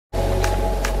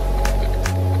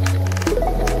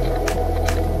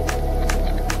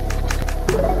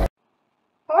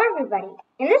everybody.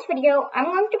 In this video, I'm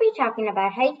going to be talking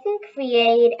about how you can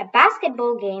create a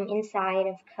basketball game inside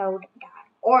of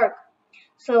code.org.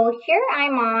 So here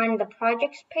I'm on the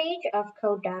projects page of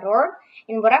code.org,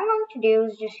 and what I'm going to do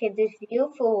is just hit this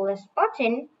view full list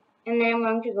button, and then I'm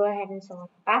going to go ahead and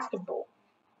select basketball.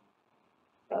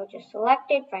 So just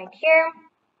select it right here.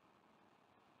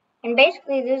 And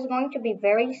basically this is going to be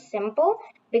very simple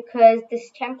because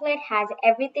this template has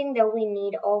everything that we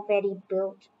need already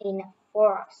built in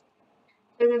for us.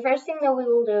 So the first thing that we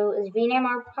will do is rename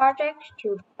our project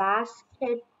to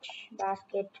basketball,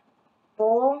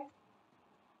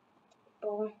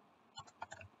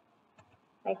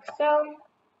 like so.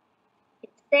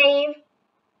 Hit save,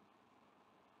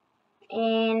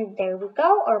 and there we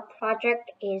go. Our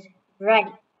project is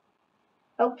ready.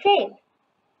 Okay.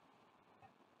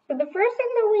 So the first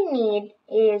thing that we need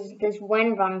is this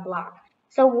when run block.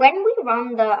 So when we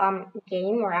run the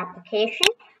game or application,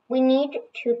 we need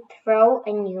to throw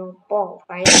a new ball,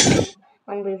 right? So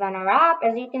when we run our app,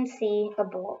 as you can see, a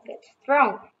ball gets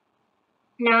thrown.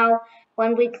 Now,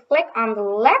 when we click on the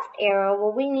left arrow,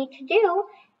 what we need to do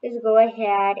is go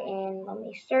ahead and let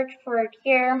me search for it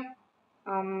here.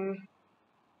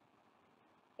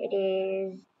 It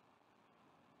is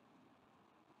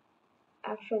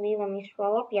actually, let me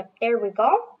scroll up. Yep, there we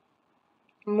go.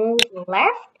 Move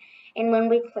left, and when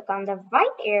we click on the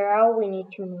right arrow, we need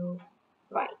to move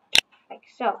right, like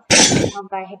so. Now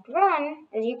if I hit run,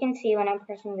 as you can see, when I'm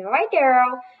pressing the right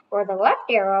arrow or the left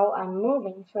arrow, I'm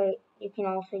moving. So you can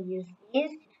also use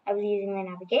these. I was using the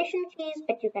navigation keys,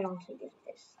 but you can also use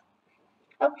this.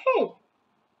 Okay.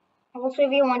 Also,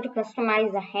 if you want to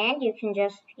customize the hand, you can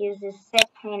just use this set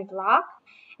hand block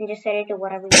and just set it to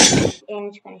whatever you want, and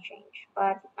it's going to change.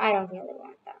 But I don't really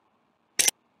want that.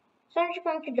 So I'm just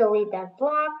going to delete that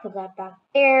block, put that back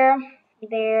there,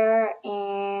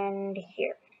 and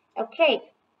here. Okay,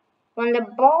 when the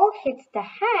ball hits the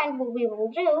hand, what we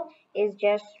will do is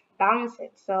just bounce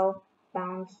it. So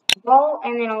bounce the ball,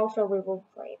 and then also we will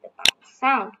play the bounce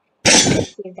sound.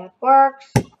 Let's see if that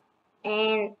works.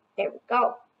 And there we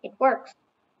go, it works.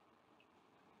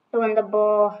 So when the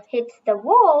ball hits the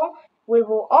wall, we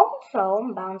will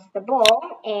also bounce the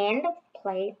ball and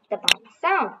play the bounce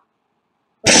sound.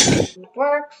 It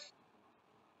works.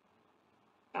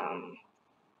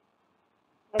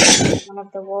 Let's see one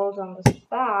of the walls on the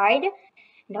side,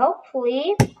 and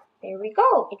hopefully, there we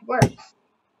go, it works.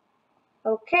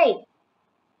 Okay,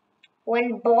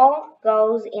 when ball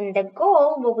goes in the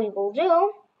goal, what we will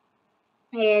do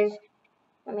is,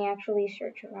 let me actually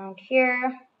search around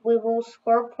here. We will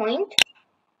score a point,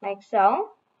 like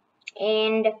so,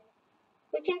 and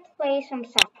we can play some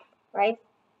sound, right?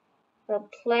 So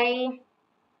play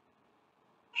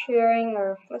cheering,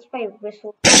 or let's play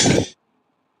whistle.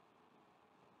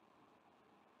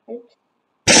 Oops.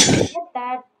 Get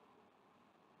that.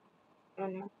 Oh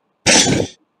no.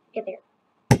 Get there.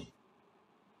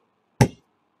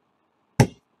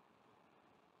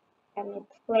 Let me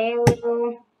play a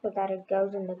little so that it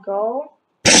goes in the goal.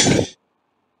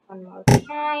 One more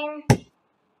time.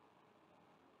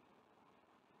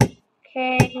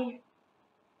 Okay.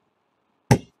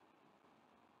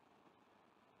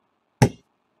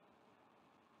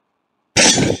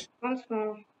 Once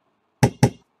more.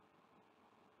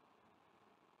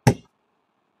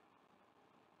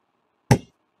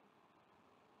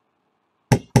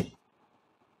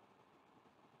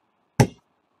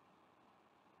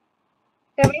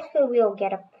 So basically we'll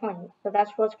get a point. So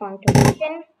that's what's going to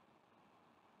happen.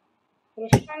 I'm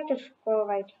just trying to scroll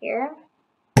right here.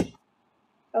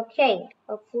 Okay,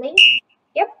 hopefully.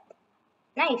 Yep.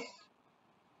 Nice.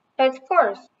 So it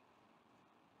scores.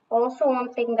 Also,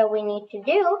 one thing that we need to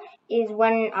do is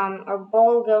when our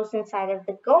ball goes inside of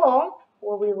the goal,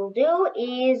 what we will do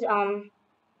is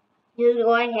you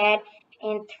go ahead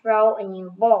and throw a new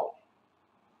ball.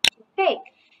 Okay,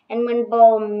 and when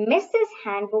ball misses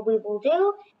hand, what we will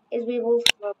do is we will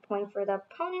score a point for the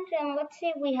opponent, and let's see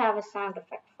if we have a sound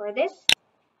effect for this.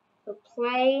 So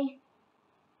play,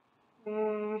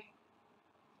 let's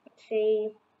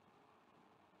see,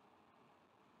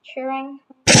 cheering,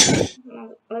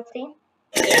 let's see.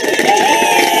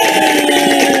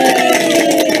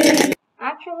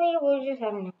 Actually, we'll just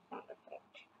have no sound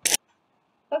effect.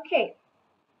 Okay,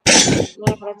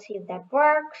 now let's see if that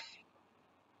works.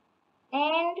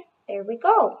 And there we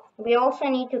go. We also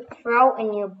need to throw a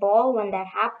new ball when that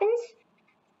happens.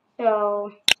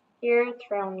 So here,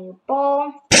 throw a new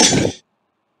ball.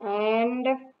 And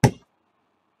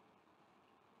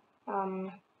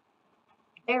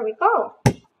there we go.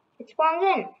 It spawns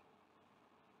in.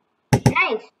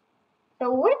 Nice.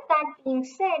 So with that being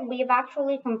said, we've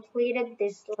actually completed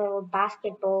this little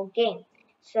basketball game.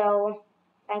 So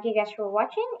thank you guys for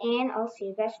watching, and I'll see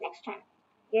you guys next time.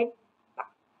 Good.